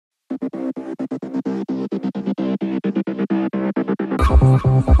Hello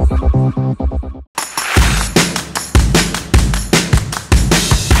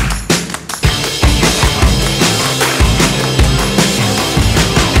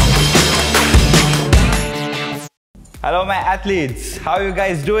my athletes, how are you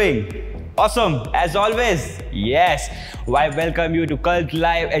guys doing? Awesome, as always. Yes, I welcome you to Cult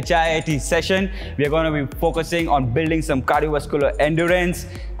Live HIIT session. We are going to be focusing on building some cardiovascular endurance,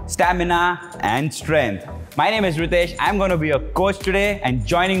 stamina and strength. My name is Ritesh. I'm going to be your coach today, and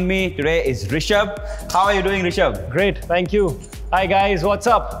joining me today is Rishabh. How are you doing, Rishabh? Great, thank you. Hi guys, what's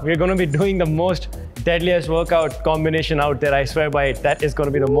up? We're going to be doing the most deadliest workout combination out there. I swear by it, that is going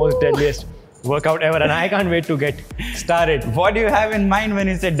to be the most deadliest workout ever, and I can't wait to get started. What do you have in mind when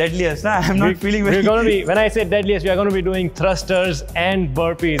you say deadliest? I'm not feeling very... We're going to be, when I say deadliest, we are going to be doing thrusters and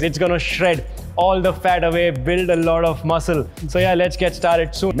burpees. It's going to shred all the fat away, build a lot of muscle. So yeah, let's get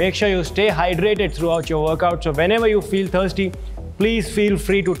started soon. Make sure you stay hydrated throughout your workout. So whenever you feel thirsty, please feel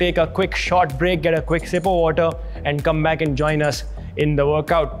free to take a quick short break, get a quick sip of water and come back and join us in the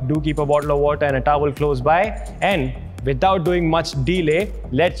workout. Do keep a bottle of water and a towel close by. And without doing much delay,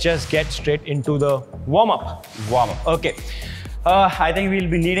 let's just get straight into the warm-up. Okay. I think we'll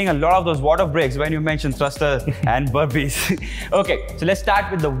be needing a lot of those water breaks when you mention thrusters and burpees. Okay, so let's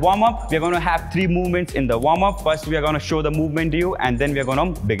start with the warm-up. We're going to have 3 movements in the warm-up. First, we are going to show the movement to you, and then we're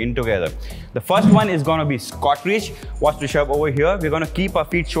going to begin together. The first one is going to be squat reach. Watch Rishabh over here. We're going to keep our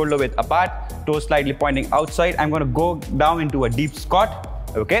feet shoulder width apart, toes slightly pointing outside. I'm going to go down into a deep squat.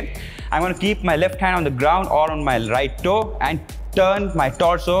 Okay, I'm going to keep my left hand on the ground or on my right toe and turn my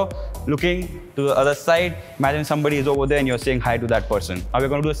torso looking to the other side. Imagine somebody is over there and you're saying hi to that person. Now we're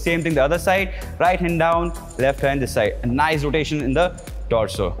going to do the same thing the other side. Right hand down, left hand this side. A nice rotation in the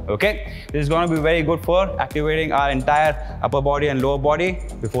torso. Okay, this is going to be very good for activating our entire upper body and lower body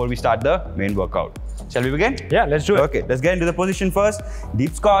before we start the main workout. Shall we begin? Yeah, let's do it. Okay, let's get into the position first.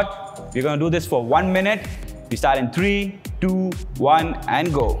 Deep squat. We're going to do this for 1 minute. We start in 3, 2, 1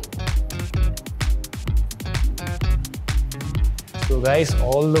 and go. So guys,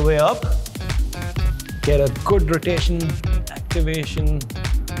 all the way up. Get a good rotation, activation,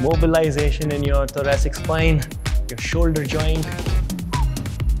 mobilization in your thoracic spine, your shoulder joint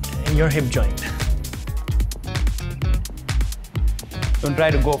and your hip joint. Don't try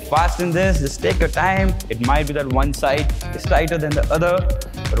to go fast in this, just take your time. It might be that one side is tighter than the other,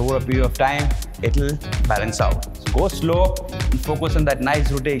 but over a period of time, it'll balance out. So go slow and focus on that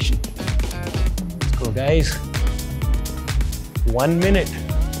nice rotation. Let's go guys. 1 minute.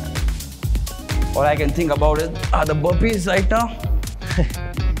 All I can think about is the burpees right now.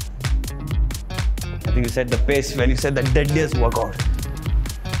 I think you set the pace when you said the deadliest workout.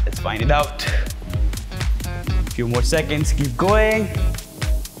 Let's find it out. Few more seconds, keep going.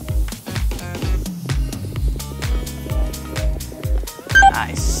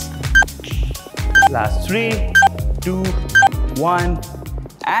 Nice. Last 3, 2, 1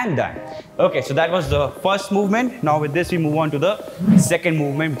 and done. Okay, so that was the first movement. Now with this we move on to the second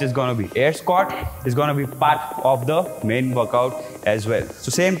movement, which is going to be air squat. It's going to be part of the main workout as well. So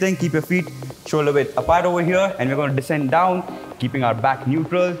same thing, keep your feet shoulder width apart over here, and we're going to descend down, keeping our back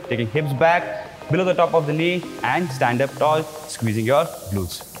neutral, taking hips back below the top of the knee and stand up tall, squeezing your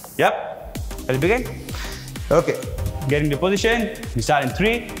glutes. Yep, shall we begin? Okay, get into position. We start in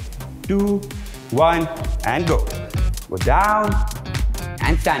 3, 2, 1 and go. Go down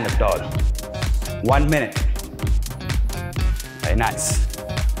and stand up tall. 1 minute. Very nice.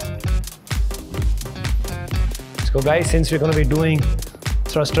 Let's go guys, since we're going to be doing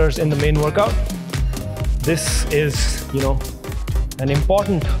thrusters in the main workout, this is, an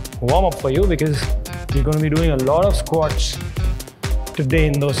important warm-up for you because you're going to be doing a lot of squats today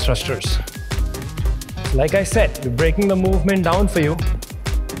in those thrusters. Like I said, we're breaking the movement down for you,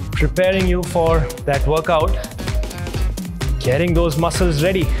 preparing you for that workout, getting those muscles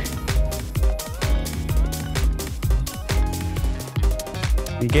ready.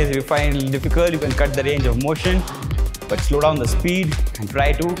 In case you find it difficult, you can cut the range of motion, but slow down the speed and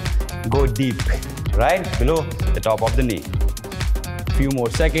try to go deep, right below the top of the knee. Few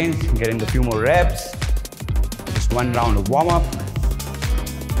more seconds, get in a few more reps. Just 1 round of warm-up.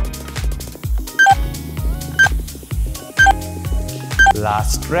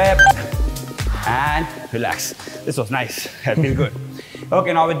 Last rep and relax. This was nice. That feels good.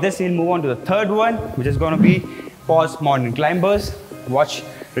 Okay, now with this we'll move on to the third one, which is going to be pause mountain climbers. Watch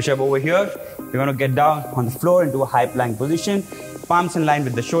Rishabh over here. We're going to get down on the floor into a high plank position, palms in line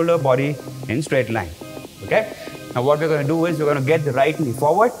with the shoulder, body in straight line. Okay? Now what we're going to do is we're going to get the right knee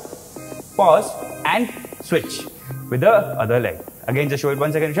forward, pause and switch with the other leg. Again, just show it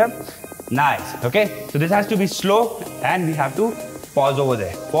 1 second, Rishabh. Nice. Okay? So this has to be slow and we have to Just pause over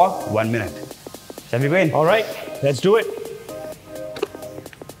there for 1 minute. Shall we begin? All right, let's do it.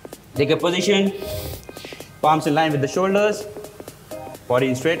 Take a position, palms in line with the shoulders, body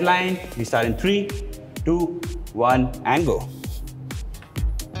in straight line. We start in 3, 2, 1, and go.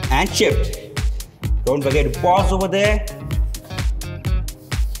 And shift. Don't forget to pause over there.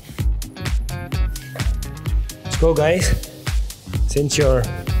 Let's go, guys. Since you're,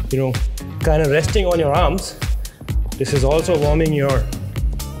 kind of resting on your arms, this is also warming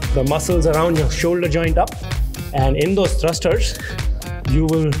the muscles around your shoulder joint up. And in those thrusters, you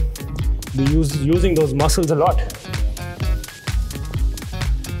will be using those muscles a lot.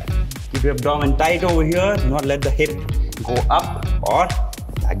 Keep your abdomen tight over here. Do not let the hip go up or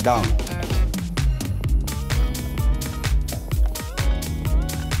back down.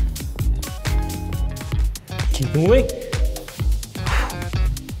 Keep moving.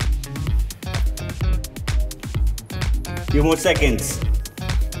 Few more seconds.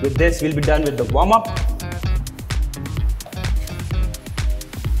 With this, we'll be done with the warm-up.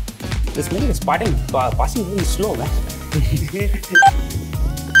 This minute is passing really slow, man.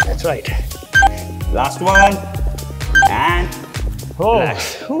 That's right. Last one. And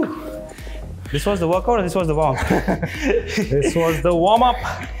relax. Whew. This was the workout or this was the warm-up? This was the warm-up.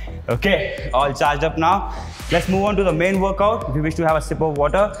 Okay, all charged up now. Let's move on to the main workout. If you wish to have a sip of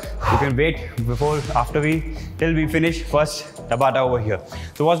water, you can wait till we finish first Tabata over here.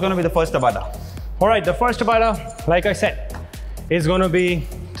 So what's going to be the first Tabata? All right, the first Tabata, like I said, is going to be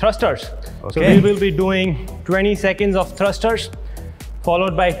thrusters. Okay. So we will be doing 20 seconds of thrusters,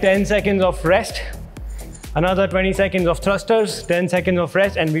 followed by 10 seconds of rest, another 20 seconds of thrusters, 10 seconds of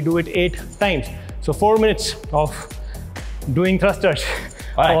rest, and we do it 8 times. So 4 minutes of doing thrusters.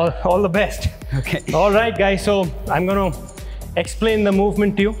 All right. All the best. Okay. All right, guys, so I'm going to explain the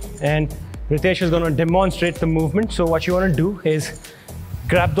movement to you, and Ritesh is going to demonstrate the movement. So what you want to do is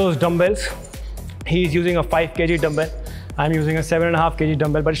grab those dumbbells. He's using a 5 kg dumbbell. I'm using a 7.5 kg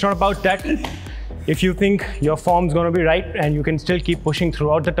dumbbell, but it's not about that. If you think your form's going to be right and you can still keep pushing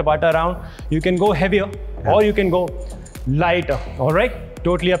throughout the Tabata round, you can go heavier or you can go lighter, all right?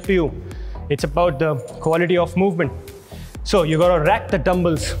 Totally up to you. It's about the quality of movement. So you got to rack the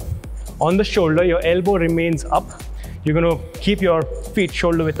dumbbells on the shoulder. Your elbow remains up. You're going to keep your feet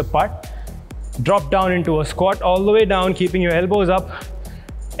shoulder width apart. Drop down into a squat all the way down, keeping your elbows up.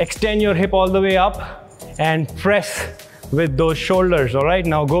 Extend your hip all the way up and press with those shoulders, all right?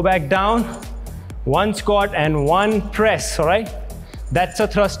 Now go back down, 1 squat and 1 press, all right? That's a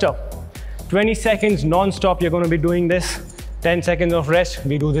thruster. 20 seconds non-stop, you're going to be doing this. 10 seconds of rest.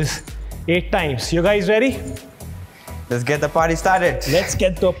 We do this 8 times. You guys ready? Let's get the party started. Let's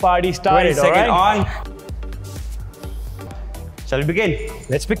get the party started, 20 seconds all right? on. Shall we begin?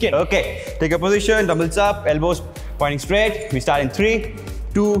 Let's begin. Okay, take a position, dumbbells up, elbows pointing straight. We start in 3,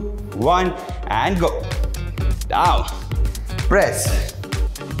 2, 1, and go. Down. Press.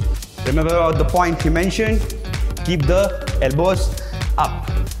 Remember about the point he mentioned. Keep the elbows up,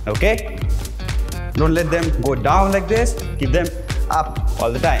 okay? Don't let them go down like this. Keep them up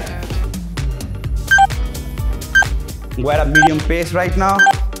all the time. Go at a medium pace right now.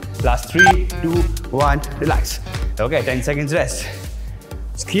 Last 3, 2, 1, relax. Okay, 10 seconds rest.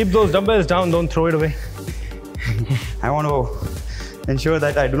 Just keep those dumbbells down, don't throw it away. I want to ensure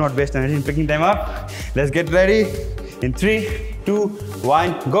that I do not waste energy in picking them up. Let's get ready. In 3, 2,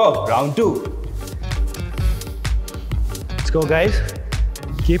 1, go. Round 2. Let's go, guys.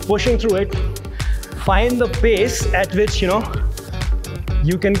 Keep pushing through it. Find the pace at which,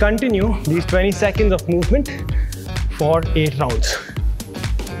 you can continue these 20 seconds of movement for 8 rounds.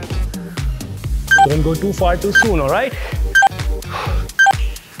 Don't go too far too soon, all right?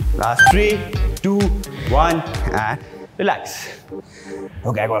 Last 3, 2, 1, and relax.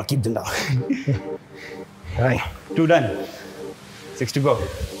 Okay, I gotta keep them down. All right. 2 done. 6 to go.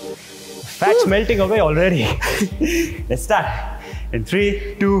 Fat's melting away already. Let's start. In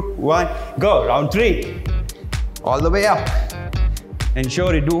 3, 2, 1, go. Round 3. All the way up.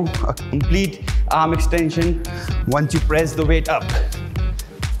 Ensure you do a complete arm extension once you press the weight up.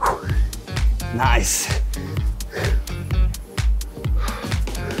 Nice.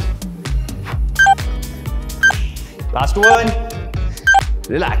 Last one.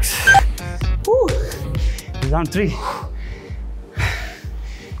 Relax. Woo. This is round 3.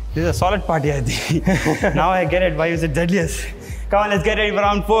 This is a solid party, I think. Now I get it. Why is it deadliest? Come on, let's get ready for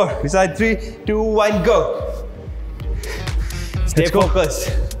round 4. We start 3, 2, 1, go. Stay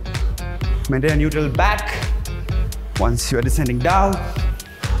focused. Maintain a neutral back. Once you are descending down.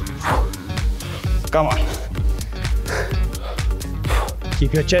 Come on.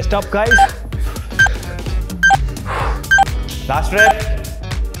 Keep your chest up, guys. Last rep.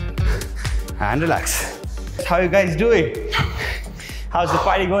 And relax. How are you guys doing? How's the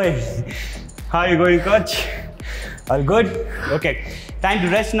party going? How are you going, coach? All good? Okay, time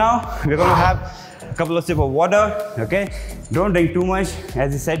to rest now. We're gonna have a couple of sips of water, okay? Don't drink too much.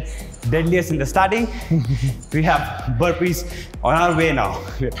 As I said, deadliest in the starting. We have burpees on our way now.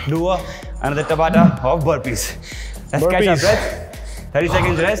 We'll do another tabata of burpees. Let's catch our breath. 30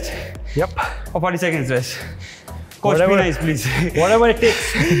 seconds rest. Yep. Or 40 seconds rest. Coach, be nice, please. Whatever it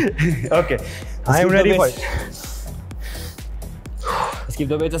takes. Okay. I am ready for it. Let's keep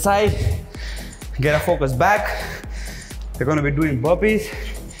the weights aside. Get our focus back. We're going to be doing burpees.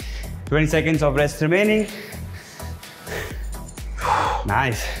 20 seconds of rest remaining.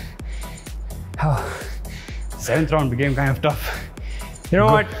 Nice. Seventh round became kind of tough. You know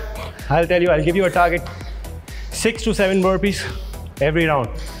what? I'll tell you, I'll give you a target. 6 to 7 burpees every round.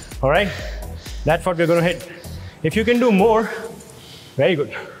 All right? That's what we're going to hit. If you can do more, very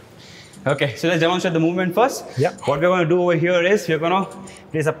good. Okay, so let's demonstrate the movement first. Yeah. What we're going to do over here is we're going to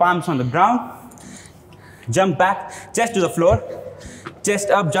place our palms on the ground, jump back, chest to the floor, chest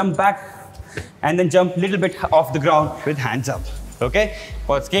up, jump back, and then jump a little bit off the ground with hands up. Okay?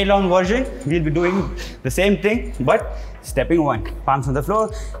 For scale down version, we'll be doing the same thing, but stepping one. Palms on the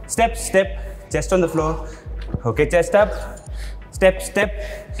floor, step, step, chest on the floor. Okay, chest up, step, step,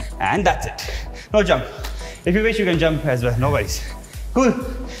 and that's it. No jump. If you wish, you can jump as well, no worries. Cool.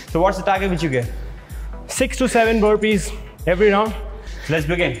 So what's the target which you get? 6 to 7 burpees every round. So let's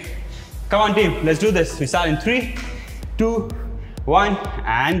begin. Come on team, let's do this. We start in 3, 2, 1,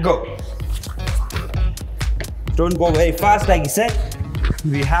 and go. Don't go very fast, like I said.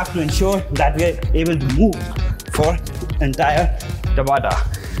 We have to ensure that we're able to move for entire Tabata.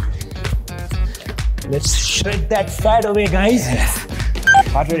 Let's shred that fat away, guys.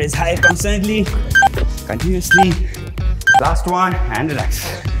 Heart rate is high constantly, continuously. Last one, and relax.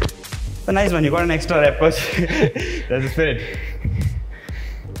 A nice one, you got an extra rep, coach. That's the spirit.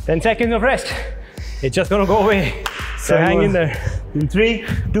 10 seconds of rest. It's just gonna go away. So hang in there. In 3,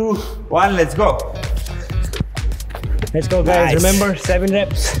 2, 1, let's go. Let's go, guys. Nice. Remember, 7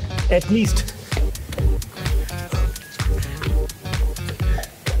 reps at least.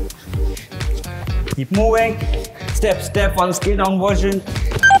 Keep moving. Step, step on the scale down version.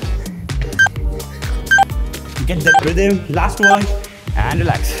 Get that rhythm. Last one, and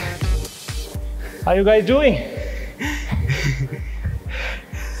relax. How are you guys doing?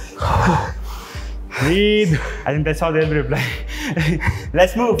 Breathe. I think that's how they'll reply.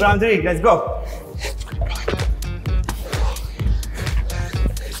 Let's move, round 3, let's go.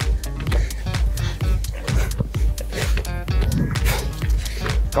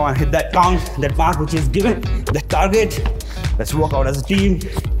 Come on, hit that count, that mark which is given, that target. Let's work out as a team.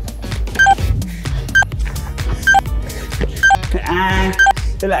 And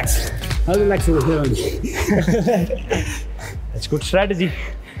relax. I'll relax over here only. That's good strategy.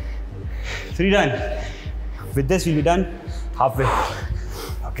 3 done. With this, we'll be done halfway.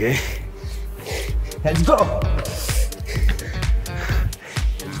 Okay. Let's go.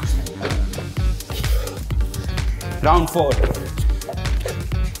 Round 4.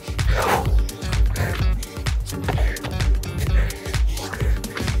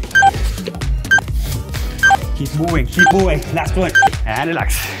 Keep moving, keep moving. Last one. And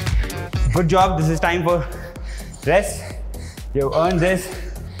relax. Good job. This is time for rest. You've earned this.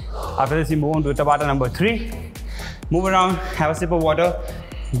 After this, you move on to Tabata number 3. Move around, have a sip of water,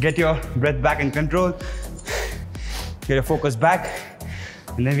 get your breath back in control, get your focus back,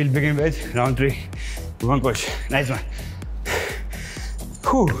 and then we'll begin with round 3. Come on, coach. Nice one.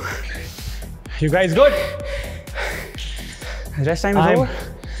 Whew. You guys good? Rest time is over?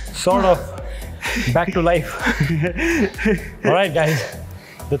 Sort of back to life. All right, guys.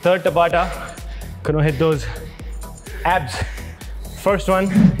 The third Tabata, gonna hit those abs. First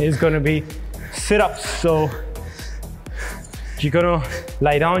one is gonna be sit-ups. So you're gonna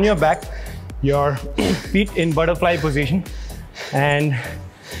lie down on your back, your feet in butterfly position, and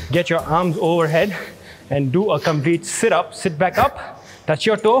get your arms overhead and do a complete sit-up. Sit back up, touch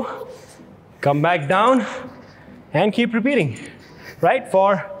your toe, come back down, and keep repeating, right,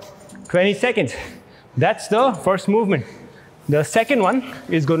 for 20 seconds. That's the first movement. The second one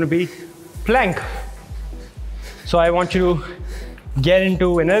is going to be plank. So I want you to get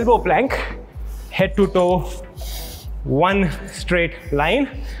into an elbow plank, head to toe, one straight line,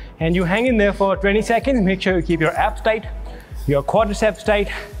 and you hang in there for 20 seconds. Make sure you keep your abs tight, your quadriceps tight,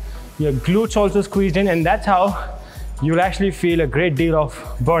 your glutes also squeezed in, and that's how you'll actually feel a great deal of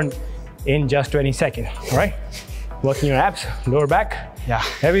burn in just 20 seconds, all right? Working your abs, lower back, Yeah.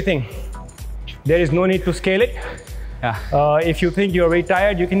 everything. There is no need to scale it. Yeah. If you think you're very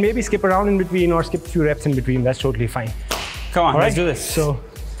tired, you can maybe skip around in between or skip a few reps in between. That's totally fine. Come on, All let's right? do this. So,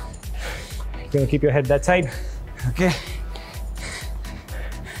 you're gonna keep your head that side. Okay.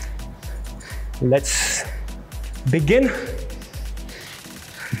 Let's begin.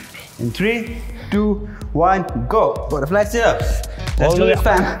 In 3, 2, 1, go. Butterfly sit-ups. Let's do the way it, up.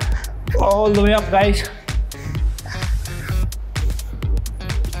 fam. All the way up, guys.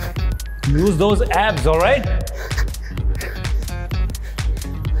 Use those abs, all right?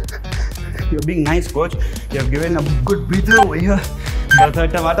 You're being nice, coach. You have given a good breather over here. For the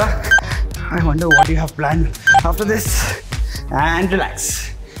third Tabata. I wonder what you have planned after this. And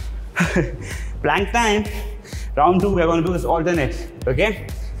relax. Plank time. Round 2, we're going to do this alternate. Okay?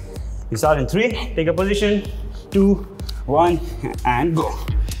 You start in 3, take a position, 2, 1, and go.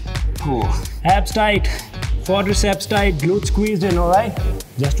 Cool. Abs tight, quadriceps tight, glutes squeezed in, all right?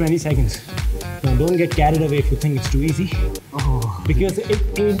 Just 20 seconds. Now don't get carried away if you think it's too easy, because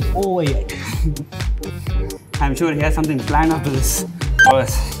it ain't over yet. I'm sure he has something planned after this for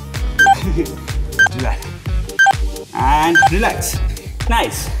us. Let's do that. And relax.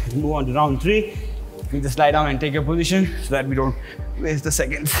 Nice. Move on to round 3. You just lie down and take your position so that we don't waste the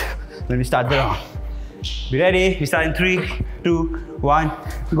seconds when we start the round. Be ready. We start in 3, 2, 1,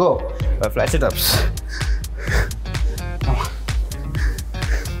 go. Butterfly sit-ups. Come on.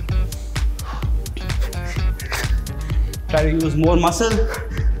 Try to use more muscle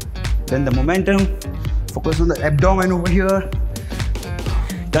than the momentum. Focus on the abdomen over here.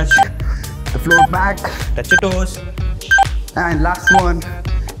 Touch the floor back. Touch your toes. And last one,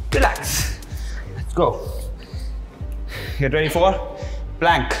 relax. Let's go. Get ready for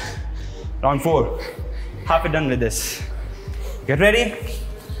plank. Round 4. Half it done with this. Get ready.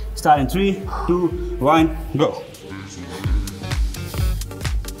 Start in 3, 2, 1, go.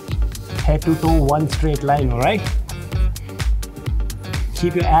 Head to toe, one straight line, all right?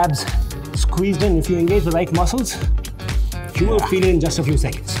 Keep your abs squeezed in. If you engage the right muscles, you will feel it in just a few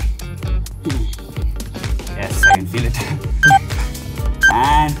seconds. Yes, I can feel it.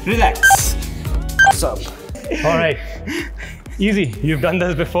 And relax. Awesome. All right. Easy. You've done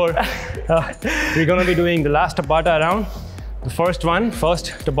this before. We're going to be doing the last Tabata round. The first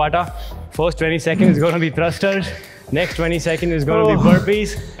Tabata, first 20 seconds is going to be thrusters. Next 20 seconds is going to be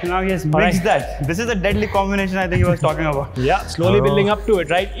burpees. Now he has mixed that. This is a deadly combination I think he was talking about. Yeah, slowly building up to it,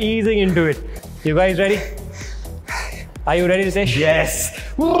 right? Easing into it. You guys ready? Are you ready, Ritesh? Yes.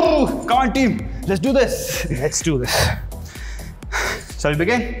 Woo! Come on, team. Let's do this. Let's do this. Shall we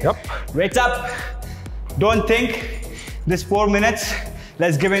begin? Yep. Weights up. Don't think this 4 minutes.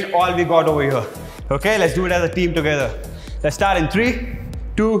 Let's give it all we got over here. Okay, let's do it as a team together. Let's start in 3,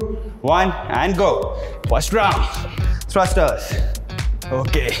 2, 1, and go. First round. Thrusters.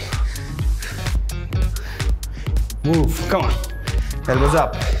 Okay. Move. Come on. Elbows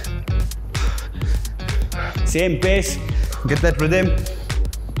up. Same pace. Get that rhythm.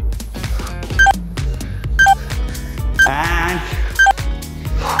 And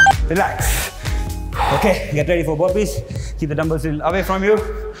relax. Okay, get ready for burpees. Keep the dumbbells away from you.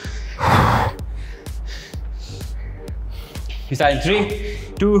 You start in 3,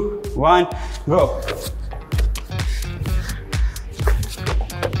 2, 1, go.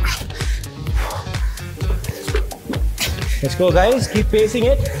 Let's go, guys. Keep pacing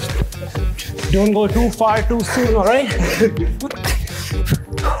it. Don't go too far too soon, all right?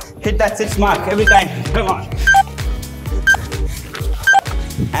 Hit that 6 mark every time. Come on.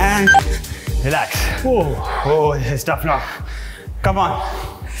 And relax. Whoa. Oh, this is tough now. Come on.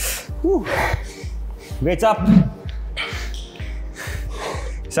 Whew. Weights up.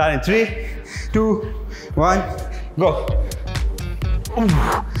 Start in 3, 2, 1, go.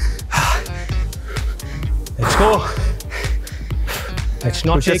 Let's go. Let's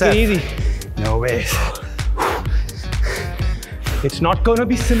not take it easy. No way. It's not gonna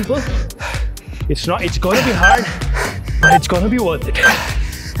be simple. It's gonna be hard, but it's gonna be worth it.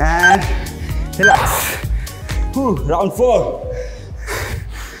 And relax. Whew. Round 4.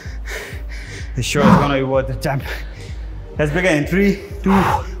 This sure is gonna be worth the champ. Let's begin in 3, 2,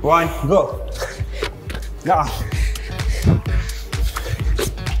 1, go. Now.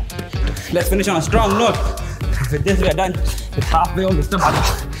 Let's finish on a strong note. With this, we are done with halfway on this Tabata.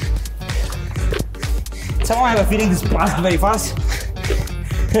 Somehow I have a feeling this passed very fast.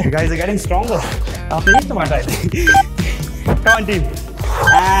 You guys are getting stronger after each Tabata, I think. Come on, team.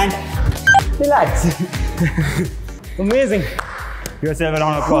 And relax. Amazing. Give yourself a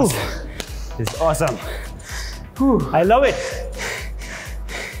round of applause. It's awesome. I love it.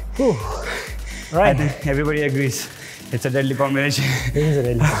 All right. I think everybody agrees. It's a deadly combination. This is a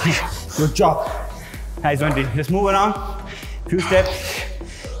really Good job. Nice one, just move around, few steps,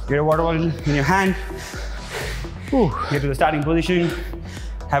 get a water bottle in your hand, get to the starting position,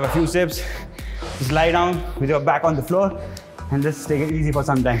 have a few sips, just lie down with your back on the floor and just take it easy for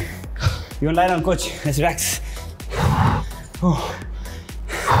some time. You can lie down, coach, let's relax.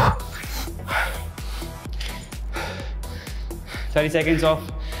 30 seconds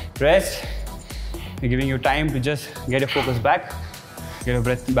of rest. We're giving you time to just get your focus back, get your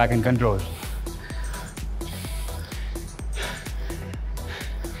breath back in control.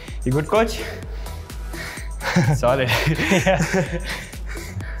 You good, coach? Solid.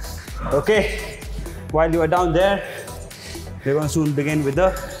 Okay, while you are down there, we're going to soon begin with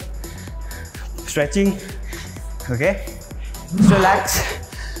the stretching. Okay, just relax.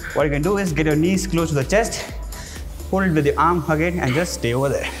 What you can do is get your knees close to the chest, hold it with your arm again, and just stay over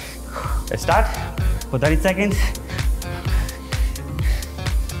there. Let's start for 30 seconds.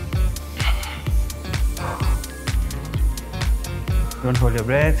 Don't hold your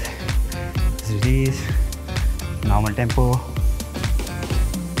breath. Just release. Normal tempo.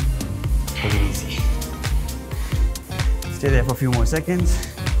 Take it easy. Stay there for a few more seconds.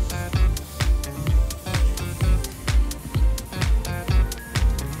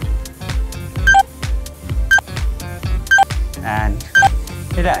 And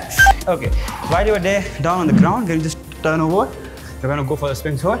relax. Okay, while you are there down on the ground, can you just turn over? We're gonna go for the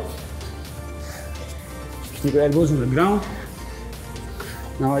Sphynx hold. Keep your elbows on the ground.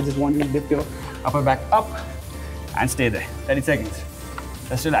 Now I just want you to lift your upper back up and stay there. 30 seconds.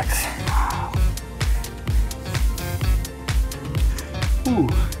 Just relax. Ooh.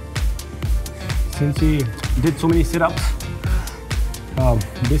 Since we did so many sit-ups,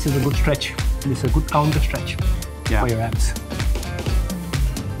 this is a good stretch. This is a good counter stretch for your abs.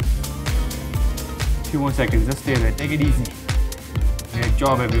 Few more seconds, just stay there, take it easy. Great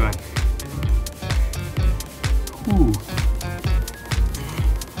job, everyone. Ooh.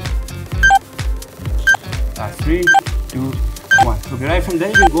 Last 3, 2, 1. Okay, right from there,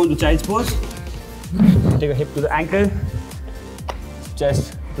 you can go into child's pose. Take a hip to the ankle,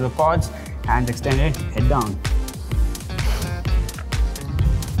 chest to the quads, hands extended, head down.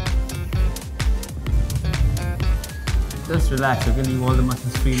 Just relax, okay? Leave all the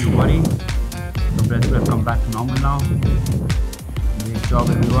muscles free in your body. The breath will come back to normal now. Great job,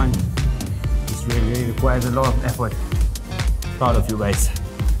 everyone. This really requires a lot of effort. Proud of you guys.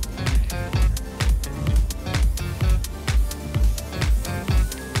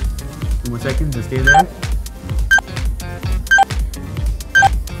 2 more seconds, just stay there.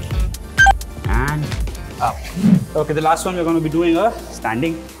 And up. Okay, the last one we're going to be doing a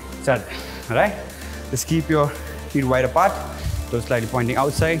standing straddle. Alright? Just keep your feet wide apart, toes slightly pointing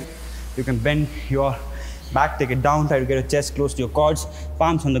outside. You can bend your back, take it down, try to get your chest close to your quads,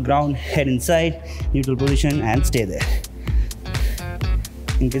 palms on the ground, head inside, neutral position, and stay there.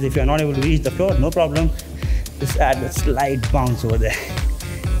 In case if you're not able to reach the floor, no problem. Just add a slight bounce over there.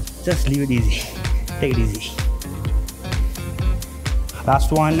 Just leave it easy. Take it easy.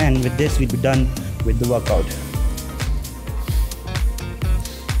 Last one, and with this we'll be done with the workout.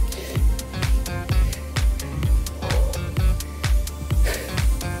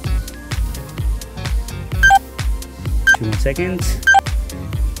 Few more seconds.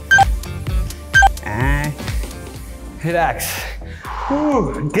 And relax.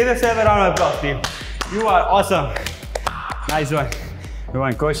 Woo. Give yourself a round of applause, team. You are awesome. Nice one. Good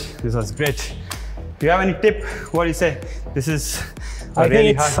one, coach. This was great. Do you have any tip? What do you say? This is I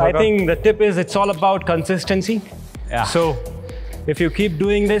think the tip is it's all about consistency. Yeah. So if you keep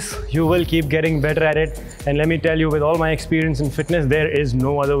doing this, you will keep getting better at it. And let me tell you, with all my experience in fitness, there is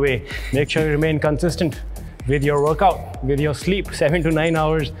no other way. Make sure you remain consistent with your workout, with your sleep, 7 to 9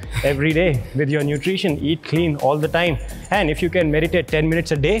 hours every day, with your nutrition, eat clean all the time. And if you can meditate 10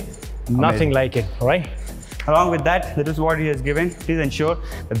 minutes a day, nothing like it, all right? Along with that, this is what he has given. Please ensure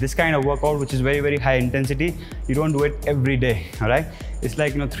that this kind of workout, which is very, very high intensity, you don't do it every day, all right? It's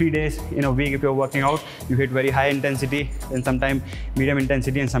like, 3 days in a week if you're working out, you hit very high intensity, then sometimes medium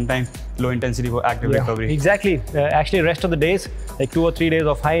intensity, and sometimes low intensity for active recovery. Exactly. Actually, rest of the days, like 2 or 3 days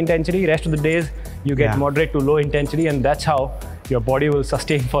of high intensity, rest of the days, you get moderate to low intensity, and that's how your body will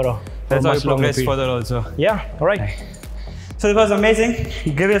sustain for a That's how you progress period. further also. Yeah, all right. So it was amazing.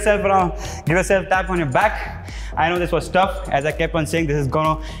 Give yourself a tap on your back. I know this was tough. As I kept on saying, this is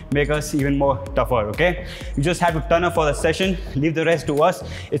gonna make us even more tougher, okay? You just have to turn up for the session, leave the rest to us.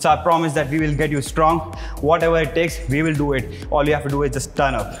 It's our promise that we will get you strong. Whatever it takes, we will do it. All you have to do is just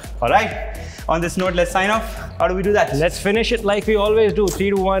turn up, all right? On this note, let's sign off. How do we do that? Let's finish it like we always do. 3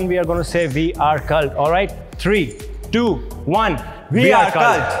 to 1, we are gonna say we are cult, all right? 3, 2, 1, we are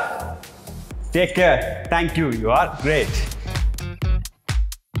cult. Take care. Thank you. You are great.